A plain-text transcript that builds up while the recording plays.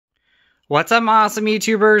What's up, my awesome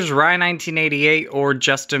YouTubers? Ryan1988 or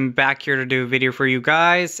Justin back here to do a video for you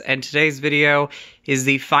guys, and today's video is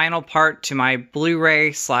the final part to my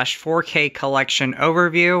Blu-ray / 4K collection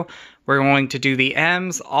overview. We're going to do the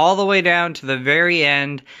M's all the way down to the very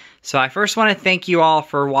end. So I first want to thank you all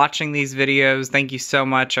for watching these videos. Thank you so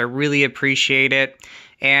much. I really appreciate it.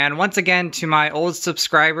 And once again, to my old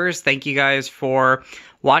subscribers, thank you guys for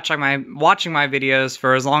watching my videos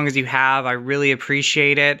for as long as you have. I really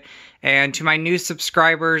appreciate it. And to my new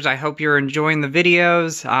subscribers, I hope you're enjoying the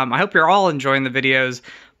videos. I hope you're all enjoying the videos.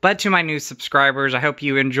 But to my new subscribers, I hope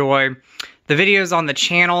you enjoy the videos on the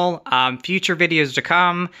channel, future videos to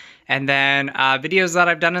come, and then videos that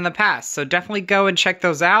I've done in the past. So definitely go and check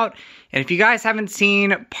those out. And if you guys haven't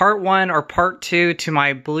seen part 1 or part 2 to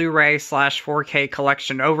my Blu-ray / 4K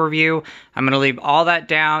collection overview, I'm going to leave all that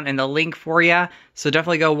down in the link for you. So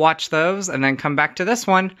definitely go watch those and then come back to this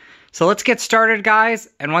one. So let's get started, guys.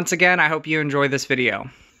 And once again, I hope you enjoy this video.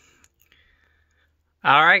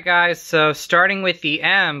 Alright guys, so starting with the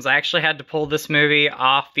M's, I actually had to pull this movie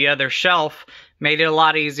off the other shelf. Made it a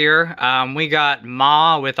lot easier. We got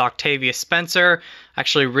Ma with Octavia Spencer.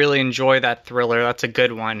 Actually really enjoy that thriller. That's a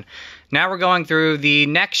good one. Now we're going through the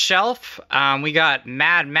next shelf. We got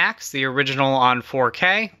Mad Max, the original on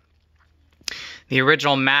 4K. The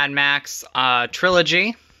original Mad Max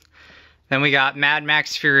trilogy. Then we got Mad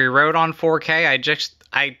Max Fury Road on 4K.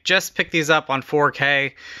 I just picked these up on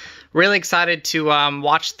 4K. Really excited to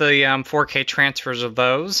watch the 4K transfers of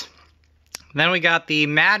those. Then we got the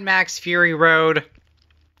Mad Max Fury Road,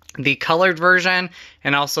 the colored version,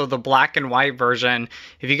 and also the black and white version.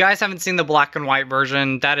 If you guys haven't seen the black and white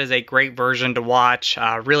version, that is a great version to watch.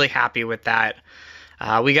 Really happy with that.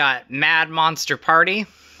 We got Mad Monster Party,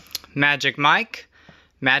 Magic Mike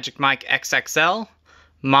XXL,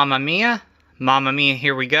 Mamma Mia,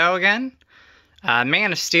 Here We Go Again,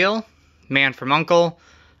 Man of Steel, Man from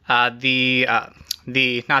U.N.C.L.E.,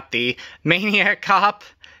 not the Maniac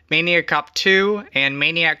Cop 2, and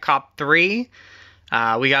Maniac Cop 3.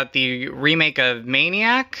 We got the remake of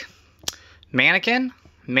Maniac, Mannequin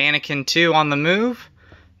 2 on the Move,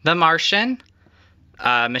 The Martian,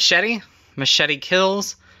 Machete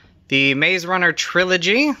Kills, the Maze Runner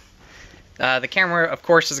trilogy. The camera, of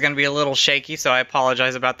course, is going to be a little shaky, so I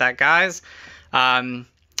apologize about that, guys.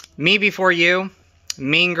 Me Before You,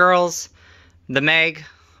 Mean Girls, The Meg,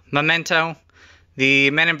 Memento,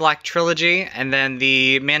 the Men in Black trilogy, and then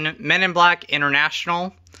the Men in Black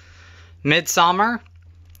International, Midsommar,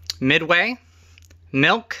 Midway,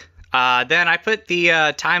 Milk. Then I put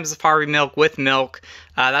the Times of Harvey Milk with Milk.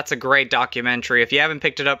 That's a great documentary. If you haven't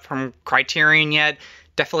picked it up from Criterion yet,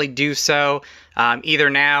 definitely do so, either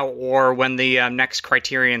now or when the next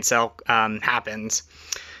Criterion sale happens.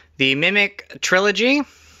 The Mimic trilogy,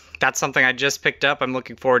 that's something I just picked up. I'm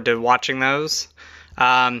looking forward to watching those.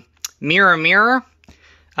 Mirror Mirror,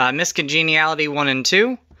 Miss Congeniality 1 and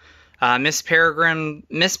 2, Miss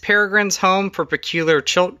Peregrine's Home for Peculiar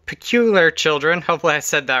Children, hopefully I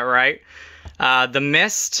said that right, The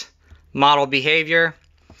Mist, Model Behavior,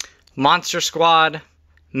 Monster Squad,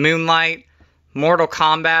 Moonlight, Mortal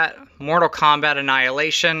Kombat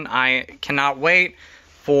Annihilation. I cannot wait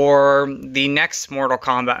for the next Mortal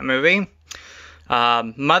Kombat movie.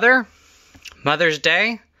 Mother's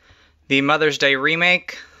Day, the Mother's Day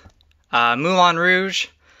remake, Moulin Rouge,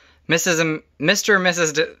 Mr. and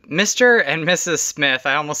Mrs. Smith.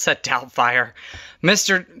 I almost said Doubtfire.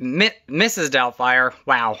 Mrs. Doubtfire.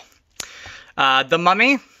 Wow. The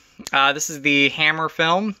Mummy. This is the Hammer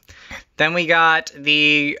film. Then we got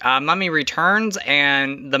the Mummy Returns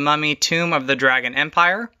and the Mummy Tomb of the Dragon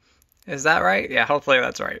Empire. Is that right? Yeah, hopefully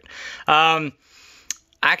that's right. I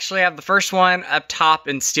actually have the first one up top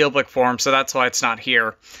in steelbook form, so that's why it's not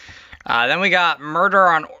here. Then we got Murder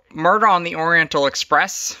on the Oriental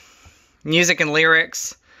Express, Music and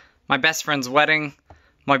Lyrics, My Best Friend's Wedding,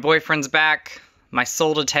 My Boyfriend's Back, My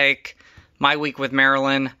Soul to Take, My Week with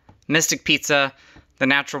Marilyn, Mystic Pizza, The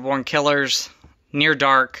Natural Born Killers, Near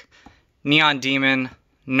Dark, Neon Demon,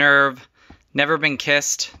 Nerve, Never Been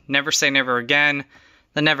Kissed, Never Say Never Again,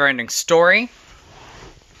 The Never-Ending Story.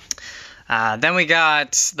 Then we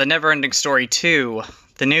got The Never-Ending Story 2,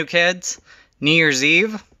 The New Kids, New Year's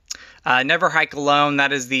Eve, Never Hike Alone.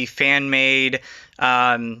 That is the fan-made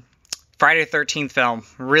Friday the 13th film.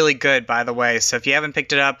 Really good, by the way. So if you haven't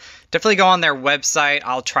picked it up, definitely go on their website.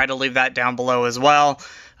 I'll try to leave that down below as well.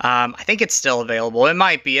 I think it's still available. It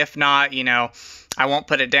might be. If not, you know, I won't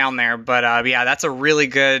put it down there. But yeah, that's a really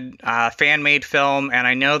good fan-made film, and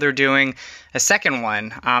I know they're doing a second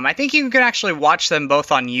one. I think you can actually watch them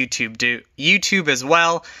both on YouTube as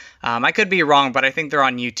well. I could be wrong, but I think they're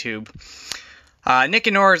on YouTube. Nick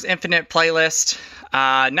and Nora's Infinite Playlist.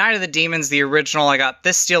 Night of the Demons, the original. I got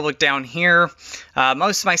this steelbook down here.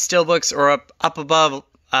 Most of my steelbooks are up above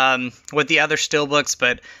with the other steelbooks,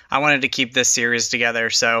 but I wanted to keep this series together.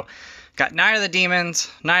 So, got Night of the Demons,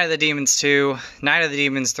 Night of the Demons 2, Night of the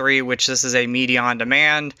Demons 3, which this is a media on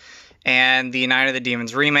demand, and the Night of the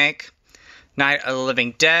Demons remake. Night of the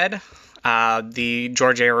Living Dead, the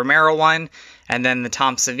George A. Romero one, and then the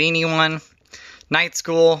Tom Savini one. Night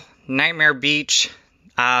School, Nightmare Beach,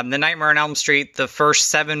 The Nightmare on Elm Street, the first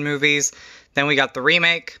 7 movies. Then we got the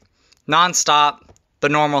remake, Nonstop, The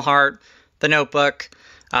Normal Heart, The Notebook,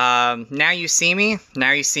 Now You See Me,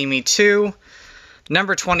 Now You See Me 2,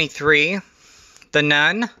 Number 23, The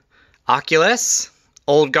Nun, Oculus,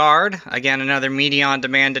 Old Guard, again another media on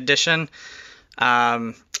demand edition.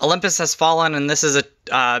 Olympus Has Fallen, and this is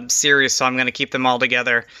a series, so I'm going to keep them all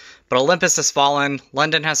together. But Olympus Has Fallen,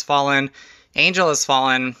 London Has Fallen, Angel Has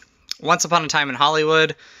Fallen, Once Upon a Time in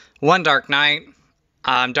Hollywood, One Dark Night,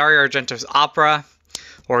 Dario Argento's Opera,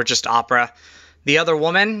 or just Opera, The Other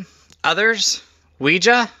Woman, Others,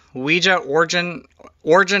 Ouija, Origin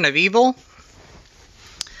of Evil.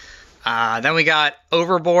 Then we got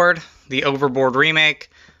Overboard, the Overboard remake,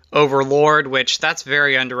 Overlord, which that's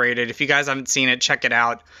very underrated. If you guys haven't seen it, check it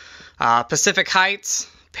out. Pacific Heights,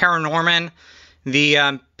 Paranorman, the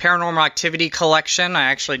Paranormal Activity collection. I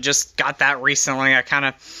actually just got that recently.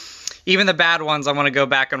 Even the bad ones, I want to go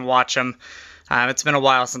back and watch them. It's been a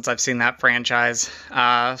while since I've seen that franchise.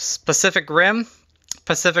 Pacific Rim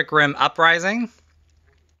Uprising.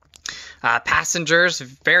 Passengers,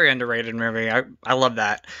 very underrated movie. I love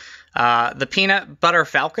that. The Peanut Butter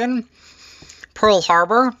Falcon. Pearl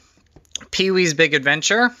Harbor. Pee-wee's Big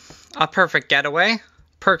Adventure. A Perfect Getaway.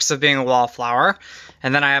 Perks of Being a Wallflower.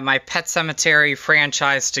 And then I have my Pet Sematary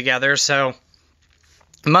franchise together. So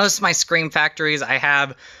most of my Scream Factories I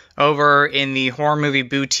have over in the horror movie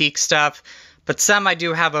boutique stuff. But some I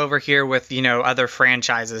do have over here with, other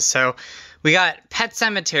franchises. So we got Pet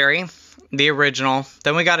Sematary, the original.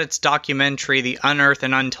 Then we got its documentary, The Unearthed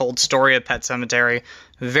and Untold Story of Pet Sematary.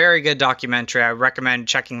 Very good documentary. I recommend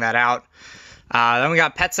checking that out. Then we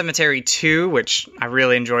got Pet Sematary 2, which I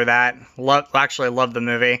really enjoy that. Actually love the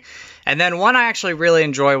movie. And then one I actually really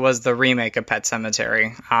enjoy was the remake of Pet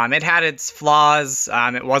Sematary. It had its flaws.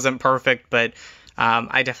 It wasn't perfect, but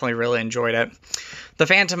I definitely really enjoyed it. The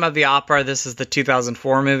Phantom of the Opera. This is the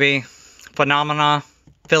 2004 movie. Phenomena,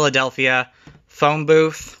 Philadelphia, Phone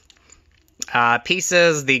Booth.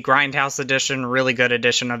 Pieces, the Grindhouse edition, really good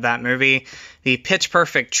edition of that movie. The Pitch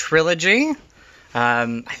Perfect trilogy.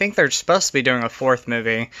 I think they're supposed to be doing a 4th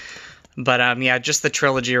movie. But yeah, just the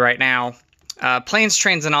trilogy right now. Planes,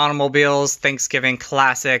 Trains, and Automobiles, Thanksgiving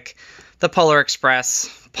Classic. The Polar Express,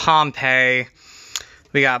 Pompeii.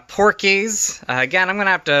 We got Porky's. Again, I'm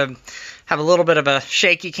going to have a little bit of a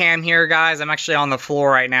shaky cam here, guys. I'm actually on the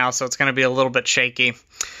floor right now, so it's going to be a little bit shaky.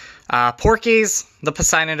 Porky's, The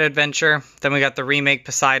Poseidon Adventure. Then we got the remake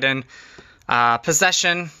Poseidon.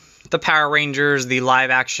 Possession, The Power Rangers, the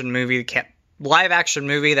live-action movie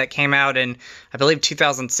that came out in, I believe,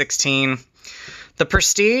 2016. The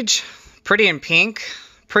Prestige, Pretty in Pink,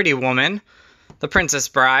 Pretty Woman, The Princess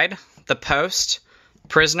Bride, The Post,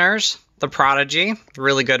 Prisoners, The Prodigy,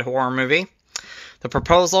 really good horror movie. The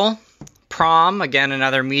Proposal, Prom, again,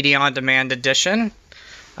 another media on demand edition.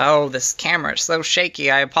 Oh, this camera is so shaky.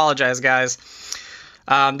 I apologize, guys.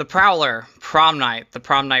 The Prowler, Prom Night, the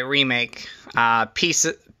Prom Night remake.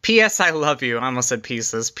 P.S. I Love You. I almost said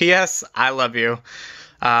Pieces. P.S. I Love You.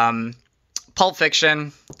 Pulp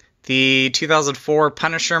Fiction, the 2004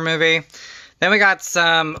 Punisher movie. Then we got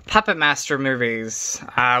some Puppet Master movies.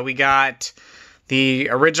 We got the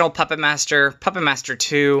original Puppet Master, Puppet Master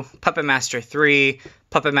 2, Puppet Master 3,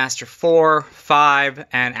 Puppet Master 4, 5,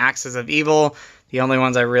 and Axes of Evil. The only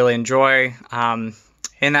ones I really enjoy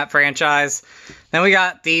in that franchise. Then we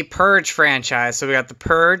got the Purge franchise. So we got the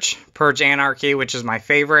Purge, Purge Anarchy, which is my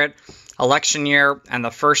favorite, Election Year, and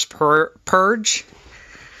the first Purge.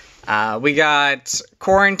 We got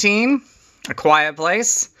Quarantine, A Quiet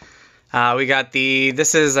Place. We got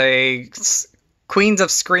this is a Queens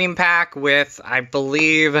of Scream pack with, I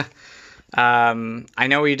believe, I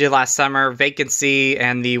Know What You Did Last Summer, Vacancy,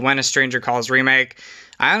 and the When a Stranger Calls remake.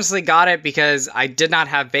 I honestly got it because I did not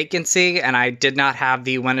have Vacancy, and I did not have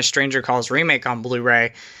the When a Stranger Calls remake on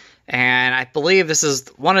Blu-ray. And I believe this is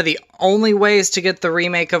one of the only ways to get the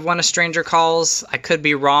remake of When a Stranger Calls. I could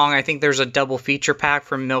be wrong. I think there's a double feature pack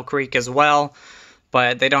from Mill Creek as well,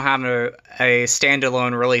 but they don't have a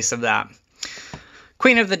standalone release of that.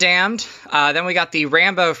 Queen of the Damned. Then we got the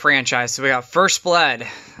Rambo franchise. So we got First Blood,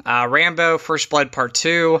 Rambo, First Blood Part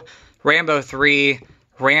 2, Rambo 3,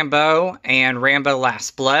 Rambo and Rambo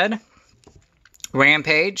Last Blood,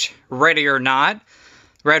 Rampage, Ready or Not,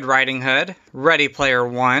 Red Riding Hood, Ready Player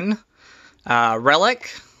One,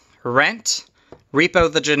 Relic, Rent,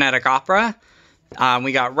 Repo the Genetic Opera.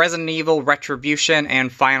 We got Resident Evil, Retribution,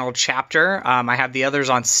 and Final Chapter. I have the others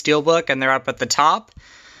on Steelbook, and they're up at the top.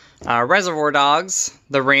 Reservoir Dogs,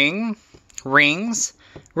 The Ring, Rings,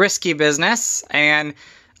 Risky Business, and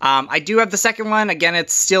I do have the second one. Again,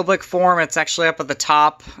 it's Steelbook form. It's actually up at the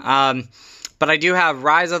top. But I do have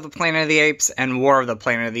Rise of the Planet of the Apes and War of the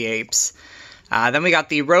Planet of the Apes. Then we got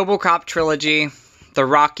the RoboCop trilogy, the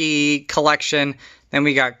Rocky collection. Then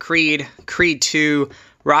we got Creed, Creed 2,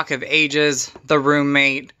 Rock of Ages, The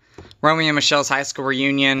Roommate, Romeo and Michelle's High School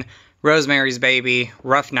Reunion, Rosemary's Baby,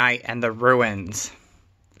 Rough Night, and The Ruins.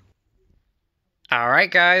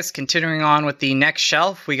 Alright guys, continuing on with the next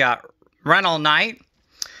shelf, we got Run All Night,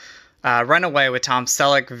 Runaway with Tom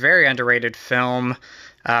Selleck, very underrated film,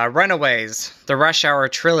 Runaways, the Rush Hour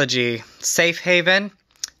trilogy, Safe Haven,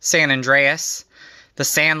 San Andreas, The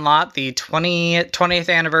Sandlot, the 20th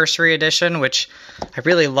anniversary edition, which I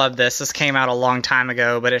really love this. This came out a long time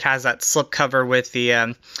ago, but it has that slipcover with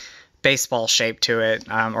the baseball shape to it,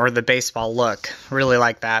 or the baseball look. Really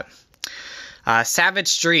like that. Savage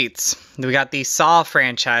Streets. We got the Saw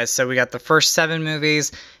franchise, so we got the first 7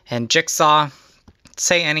 movies, and Jigsaw,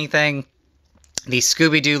 Say Anything, the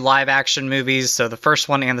Scooby-Doo live-action movies, so the first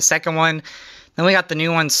one and the second one. Then we got the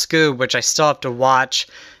new one, Scoob, which I still have to watch.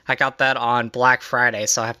 I got that on Black Friday,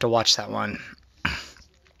 so I have to watch that one.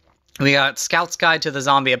 We got Scout's Guide to the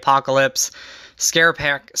Zombie Apocalypse, Scare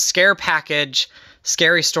Package,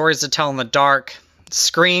 Scary Stories to Tell in the Dark,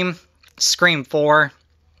 Scream, Scream 4,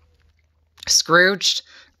 Scrooged,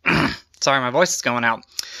 sorry, my voice is going out,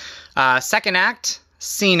 Second Act,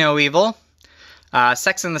 See No Evil,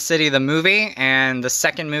 Sex and the City, the movie, and the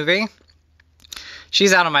second movie,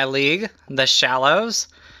 She's Out of My League, The Shallows,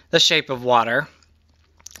 The Shape of Water,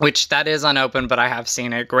 which that is unopened, but I have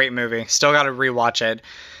seen it. Great movie. Still got to rewatch it.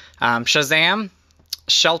 Shazam,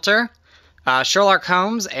 Shelter, Sherlock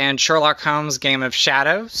Holmes, and Sherlock Holmes Game of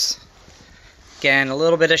Shadows. Again, a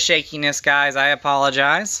little bit of shakiness, guys. I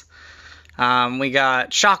apologize. We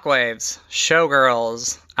got Shockwaves,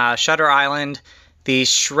 Showgirls, Shutter Island, the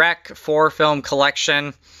Shrek 4 film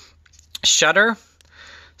collection, Shudder,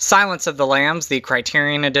 Silence of the Lambs, the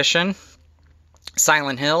Criterion edition,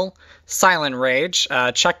 Silent Hill, Silent Rage,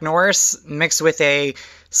 Chuck Norris mixed with a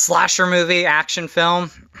slasher movie action film.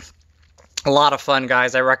 A lot of fun,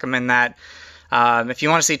 guys. I recommend that. If you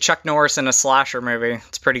want to see Chuck Norris in a slasher movie,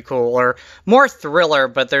 it's pretty cool. Or more thriller,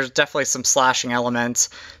 but there's definitely some slashing elements.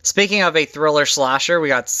 Speaking of a thriller slasher, we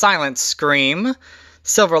got Silent Scream,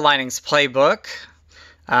 Silver Linings Playbook,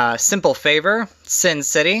 Simple Favor, Sin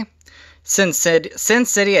City, Sin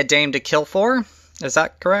City, A Dame to Kill For. Is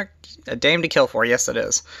that correct? A Dame to Kill For. Yes, it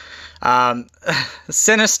is.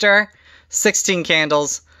 Sinister, 16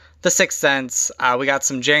 Candles, The Sixth Sense. We got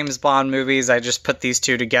some James Bond movies. I just put these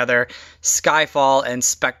two together. Skyfall and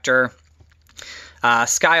Spectre.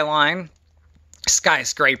 Skyline,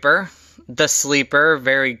 Skyscraper, The Sleeper,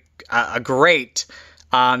 a great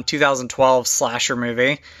 2012 slasher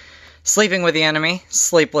movie. Sleeping with the Enemy,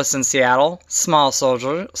 Sleepless in Seattle, Small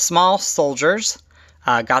Soldiers,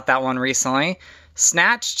 got that one recently.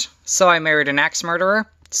 Snatched, So I Married an Axe Murderer,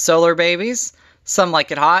 Solar Babies, Some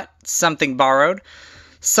Like It Hot, Something Borrowed,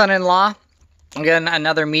 Son-in-Law, again,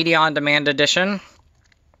 another media on demand edition,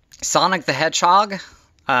 Sonic the Hedgehog,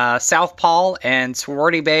 Southpaw, and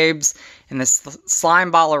Sorority Babes, and the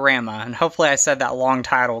Slime Ballerama, and hopefully I said that long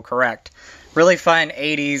title correct. Really fun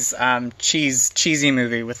 80s cheesy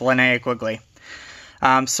movie with Linnea Quigley.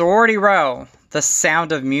 Sorority Row, The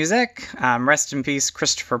Sound of Music, rest in peace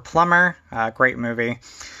Christopher Plummer, great movie.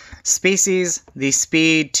 Species, the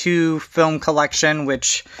Speed 2 film collection,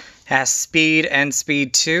 which has Speed and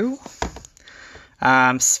Speed 2.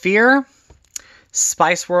 Sphere,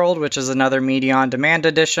 Spice World, which is another media on demand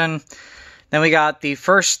edition. Then we got the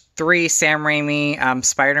first 3 Sam Raimi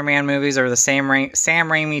Spider-Man movies, or the Sam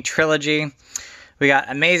Raimi trilogy. We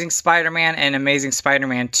got Amazing Spider-Man and Amazing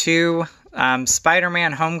Spider-Man 2,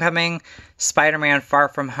 Spider-Man Homecoming, Spider-Man Far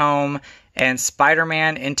From Home, and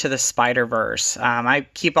Spider-Man Into the Spider-Verse. I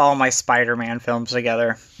keep all my Spider-Man films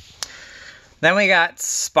together. Then we got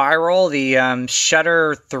Spiral, the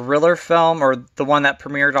Shudder thriller film, or the one that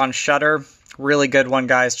premiered on Shudder. Really good one,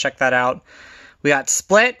 guys. Check that out. We got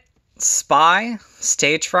Split, Spy,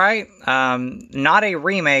 Stage Fright. Not a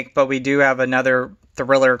remake, but we do have another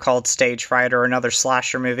thriller called Stage Fright, or another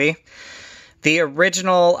slasher movie. The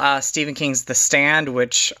original Stephen King's The Stand,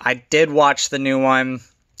 which I did watch the new one.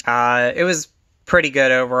 It was pretty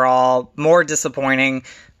good overall. More disappointing,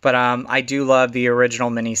 but I do love the original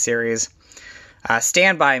miniseries.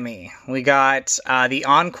 Stand By Me. We got the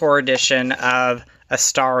encore edition of A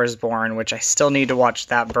Star Is Born, which I still need to watch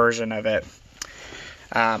that version of it.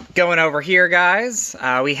 Going over here, guys,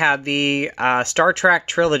 we have the Star Trek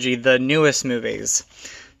trilogy, the newest movies.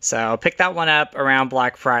 So pick that one up around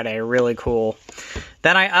Black Friday. Really cool.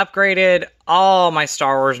 Then I upgraded all my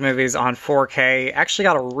Star Wars movies on 4K. Actually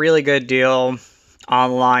got a really good deal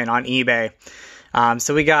online on eBay.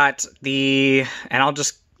 So we got the, and I'll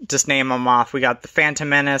just name them off. We got the Phantom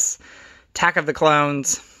Menace, Attack of the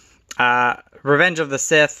Clones, Revenge of the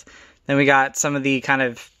Sith. Then we got some of the kind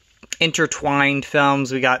of intertwined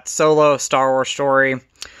films. We got Solo, a Star Wars story.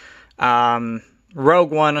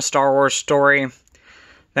 Rogue One, a Star Wars story.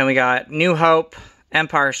 Then we got New Hope,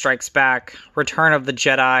 Empire Strikes Back, Return of the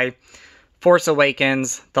Jedi, Force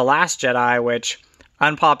Awakens, The Last Jedi, which,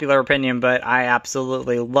 unpopular opinion, but I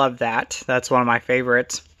absolutely love that. That's one of my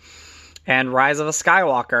favorites. And Rise of a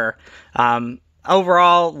Skywalker.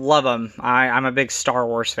 Overall, love them. I'm a big Star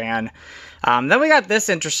Wars fan. Then we got this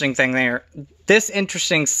interesting thing there. This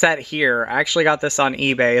interesting set here. I actually got this on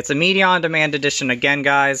eBay. It's a media on demand edition again,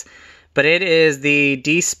 guys. But it is the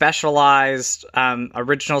despecialized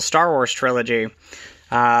original Star Wars trilogy.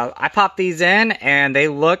 I popped these in, and they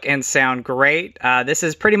look and sound great. This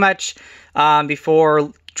is pretty much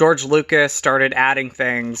before George Lucas started adding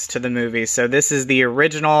things to the movie. So this is the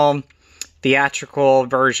original theatrical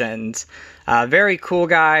versions. Very cool,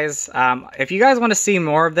 guys. If you guys want to see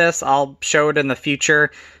more of this, I'll show it in the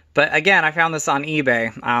future. But again, I found this on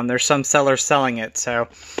eBay. There's some sellers selling it, so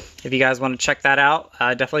if you guys want to check that out,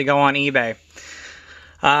 definitely go on eBay.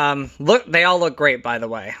 Look, they all look great, by the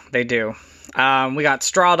way. They do. We got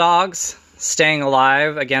Straw Dogs, Staying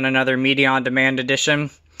Alive, again, another media on demand edition.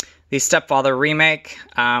 The Stepfather remake.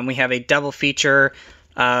 We have a double feature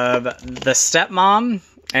of The Stepmom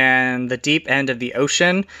and The Deep End of the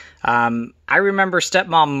Ocean. I remember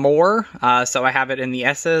Stepmom more, so I have it in the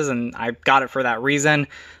S's, and I got it for that reason.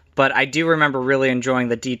 But I do remember really enjoying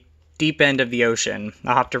The Deep End of the Ocean.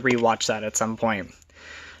 I'll have to rewatch that at some point.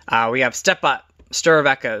 We have Step Up, Stir of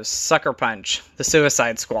Echoes, Sucker Punch, The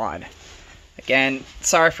Suicide Squad. Again,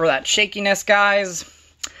 sorry for that shakiness, guys.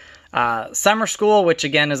 Summer School, which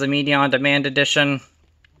again is a media on demand edition.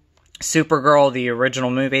 Supergirl, the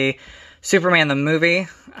original movie. Superman the movie,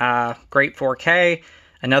 great 4K.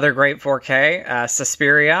 Another great 4K,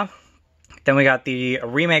 Suspiria. Then we got the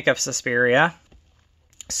remake of Suspiria.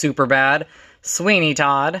 Superbad, Sweeney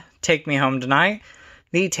Todd, Take Me Home Tonight,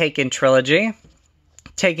 the Taken trilogy,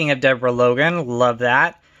 Taking of Deborah Logan, love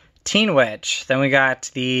that, Teen Witch. Then we got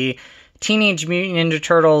the Teenage Mutant Ninja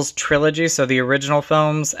Turtles trilogy, so the original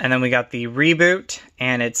films, and then we got the reboot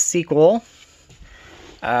and its sequel.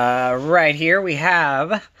 Right here we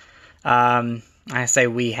have, I say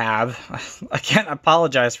we have, I can't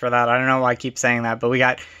apologize for that, I don't know why I keep saying that, but we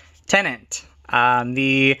got Tenet,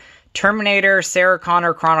 the Terminator Sarah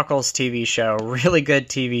Connor Chronicles TV show. Really good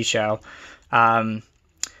TV show.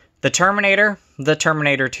 The Terminator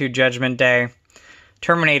 2 Judgment Day,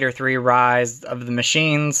 Terminator 3 Rise of the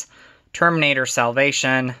Machines, Terminator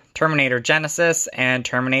Salvation, Terminator Genesis, and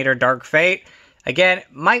Terminator Dark Fate. Again,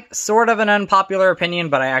 might sort of an unpopular opinion,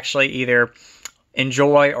 but I actually either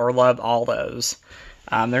enjoy or love all those.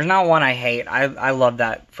 There's not one I hate. I love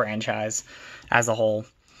that franchise as a whole.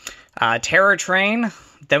 Terror Train.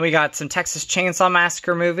 Then we got some Texas Chainsaw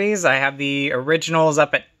Massacre movies. I have the originals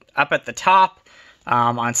up at the top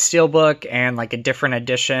on Steelbook and like a different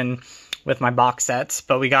edition with my box sets.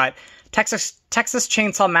 But we got Texas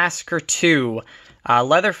Chainsaw Massacre 2,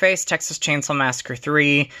 Leatherface, Texas Chainsaw Massacre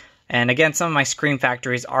 3, and again, some of my Scream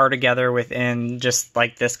Factories are together within just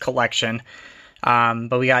like this collection.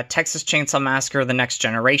 But we got Texas Chainsaw Massacre: The Next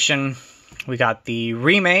Generation. We got the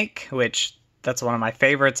remake, which that's one of my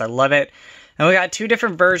favorites. I love it. And we got two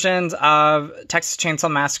different versions of Texas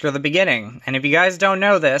Chainsaw Massacre: The Beginning. And if you guys don't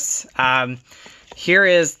know this, here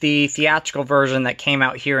is the theatrical version that came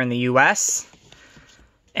out here in the US.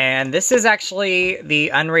 And this is actually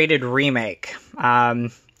the unrated remake.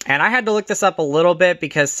 And I had to look this up a little bit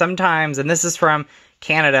because sometimes, and this is from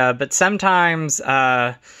Canada, but sometimes,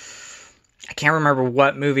 I can't remember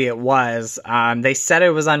what movie it was. They said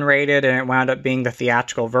it was unrated and it wound up being the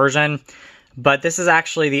theatrical version. But this is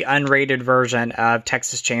actually the unrated version of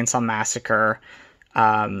Texas Chainsaw Massacre,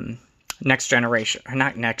 Next Generation, or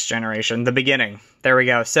not Next Generation, The Beginning. There we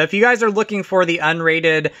go. So if you guys are looking for the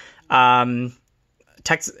unrated, the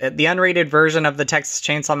unrated version of the Texas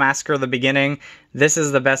Chainsaw Massacre: The Beginning, this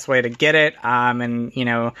is the best way to get it. And you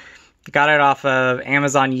know, got it off of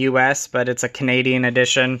Amazon US, but it's a Canadian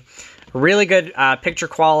edition. Really good picture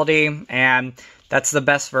quality, and that's the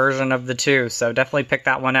best version of the two, so definitely pick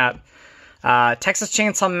that one up. Texas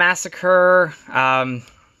Chainsaw Massacre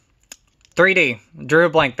 3D. Drew a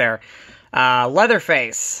blank there.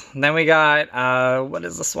 Leatherface. Then we got, what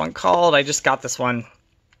is this one called? I just got this one.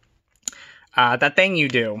 That Thing You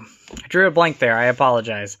Do. I drew a blank there. I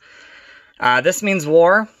apologize. This Means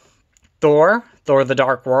War. Thor the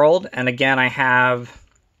Dark World. And again, I have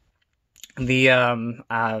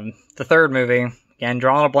the third movie. Again,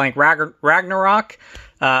 drawing a blank. Ragnarok.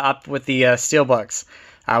 Up with the Steelbooks.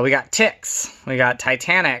 We got Ticks. We got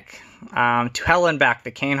Titanic. To Hell and Back,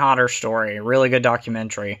 the Kane Hodder story. Really good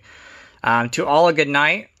documentary. To All a Good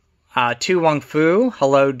Night. To Wong Fu.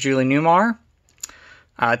 Hello, Julie Newmar.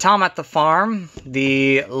 Tom at the Farm.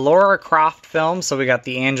 The Laura Croft film. So we got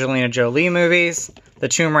the Angelina Jolie movies. The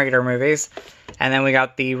Tomb Raider movies. And then we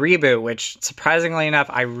got the reboot, which, surprisingly enough,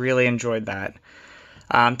 I really enjoyed that.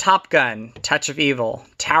 Top Gun. Touch of Evil.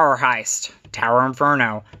 Tower Heist. Tower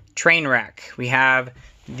Inferno. Trainwreck. We have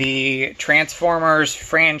the Transformers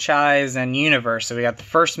franchise and universe. So we got the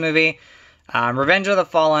first movie, Revenge of the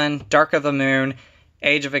Fallen, Dark of the Moon,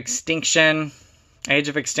 Age of Extinction,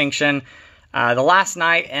 The Last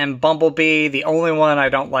Night, and Bumblebee. The only one I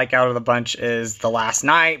don't like out of the bunch is The Last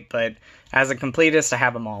Night, but as a completist, I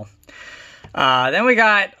have them all. Then we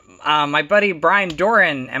got my buddy Brian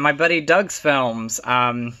Doran and my buddy Doug's films,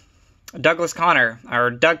 Doug Connor,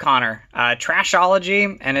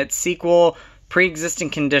 Trashology, and its sequel,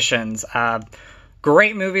 Pre-Existing Conditions.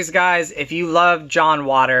 Great movies, guys. If you love John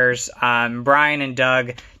Waters, Brian and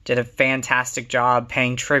Doug did a fantastic job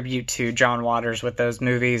paying tribute to John Waters with those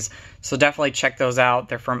movies. So definitely check those out.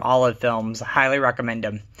 They're from Olive Films. I highly recommend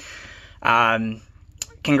them.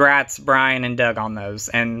 Congrats, Brian and Doug, on those.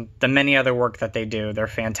 And the many other work that they do. They're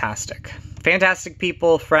fantastic. Fantastic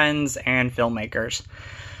people, friends, and filmmakers.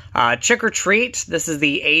 Trick or Treat. This is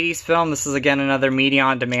the 80s film. This is, again, another Media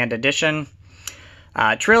On Demand edition.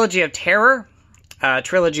 Trilogy of Terror.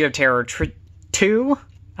 2.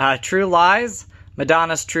 True Lies.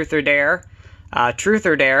 Madonna's Truth or Dare. Truth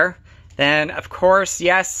or Dare. Then, of course,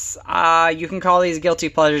 yes, you can call these guilty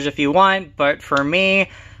pleasures if you want, but for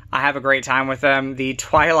me, I have a great time with them. The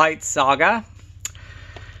Twilight Saga.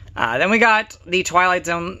 Then we got the Twilight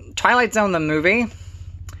Zone the movie.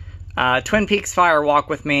 Twin Peaks Fire Walk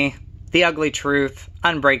with Me. The Ugly Truth.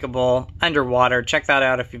 Unbreakable. Underwater. Check that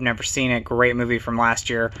out if you've never seen it. Great movie from last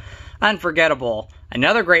year. Unforgettable.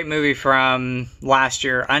 Another great movie from last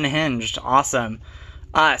year. Unhinged. Awesome.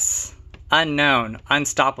 Us. Unknown.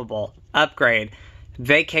 Unstoppable. Upgrade.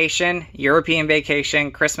 Vacation. European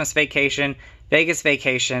Vacation. Christmas Vacation. Vegas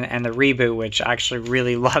Vacation. And the reboot, which I actually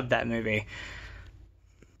really loved that movie.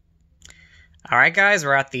 Alright guys,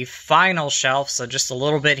 we're at the final shelf, so just a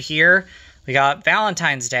little bit here. We got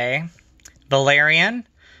Valentine's Day, Valerian,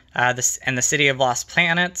 and the City of Lost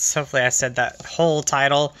Planets. Hopefully I said that whole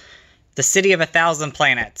title. The City of 1,000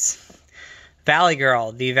 Planets. Valley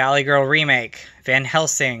Girl, the Valley Girl remake. Van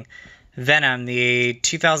Helsing. Venom, the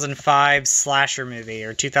 2005 slasher movie,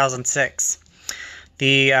 or 2006.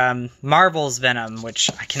 The Marvel's Venom, which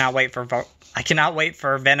I cannot wait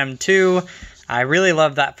for Venom 2. I really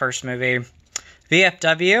love that first movie.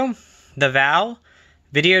 VFW, The Vow,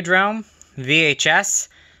 Videodrome, VHS,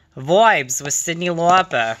 Vibes with Sydney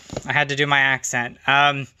Luapa. I had to do my accent.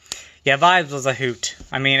 Yeah, Vibes was a hoot.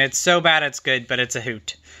 I mean, it's so bad it's good, but it's a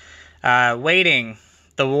hoot. Waiting,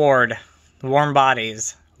 The Ward, Warm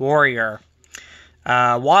Bodies, Warrior,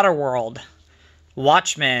 Waterworld,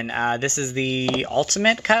 Watchmen. This is the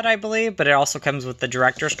ultimate cut, I believe, but it also comes with the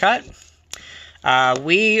director's cut.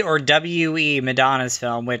 We, or W.E., Madonna's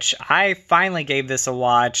film, which I finally gave this a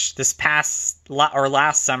watch this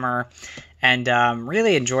last summer, and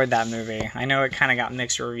really enjoyed that movie. I know it kind of got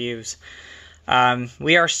mixed reviews.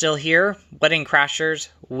 We Are Still Here, Wedding Crashers,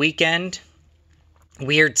 Weekend,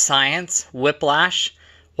 Weird Science, Whiplash,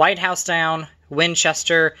 White House Down,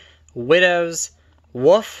 Winchester, Widows,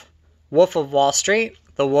 Wolf of Wall Street,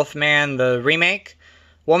 The Wolfman, the remake,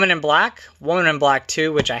 Woman in Black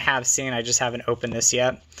 2, which I have seen, I just haven't opened this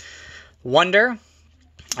yet. Wonder,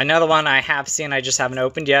 another one I have seen, I just haven't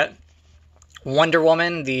opened yet. Wonder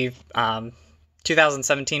Woman, the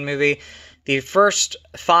 2017 movie. The first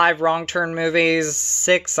 5 Wrong Turn movies,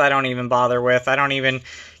 6 I don't even bother with. I don't even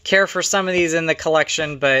care for some of these in the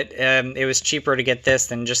collection, but it was cheaper to get this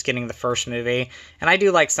than just getting the first movie. And I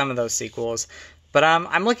do like some of those sequels. But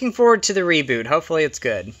I'm looking forward to the reboot. Hopefully it's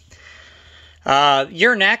good.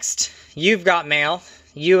 You're next. You've Got Mail.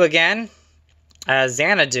 You Again.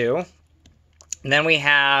 Xanadu. And then we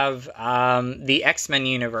have the X-Men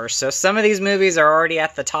universe. So some of these movies are already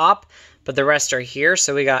at the top, but the rest are here.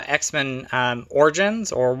 So we got X-Men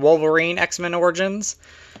Origins, or Wolverine X-Men Origins,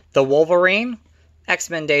 the Wolverine,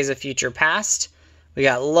 X-Men Days of Future Past. We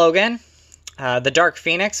got Logan, the Dark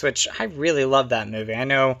Phoenix, which I really love that movie. I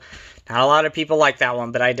know not a lot of people like that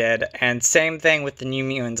one, but I did. And same thing with the New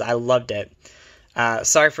Mutants. I loved it.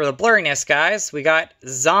 Sorry for the blurriness, guys. We got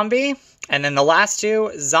Zombie, and then the last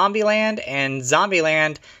two, Zombieland and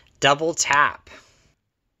Zombieland Double Tap.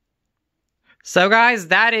 So guys,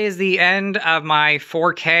 that is the end of my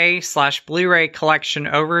 4K / Blu-ray collection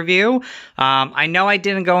overview. I know I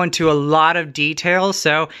didn't go into a lot of detail,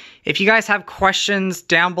 so if you guys have questions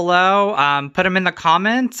down below, put them in the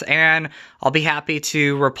comments, and I'll be happy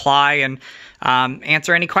to reply and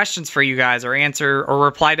answer any questions for you guys, or answer or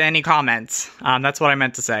reply to any comments. That's what I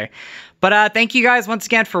meant to say. But thank you guys once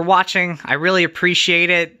again for watching. I really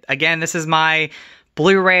appreciate it. Again, this is my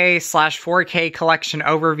Blu-ray / 4K collection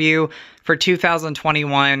overview for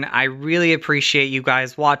 2021. I really appreciate you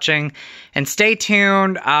guys watching, and stay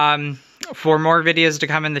tuned for more videos to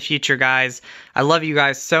come in the future, guys. I love you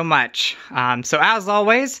guys so much. So as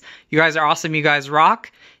always, you guys are awesome. You guys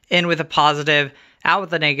rock. In with a positive, out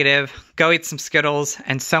with a negative. Go eat some Skittles,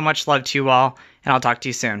 and so much love to you all, and I'll talk to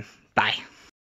you soon. Bye.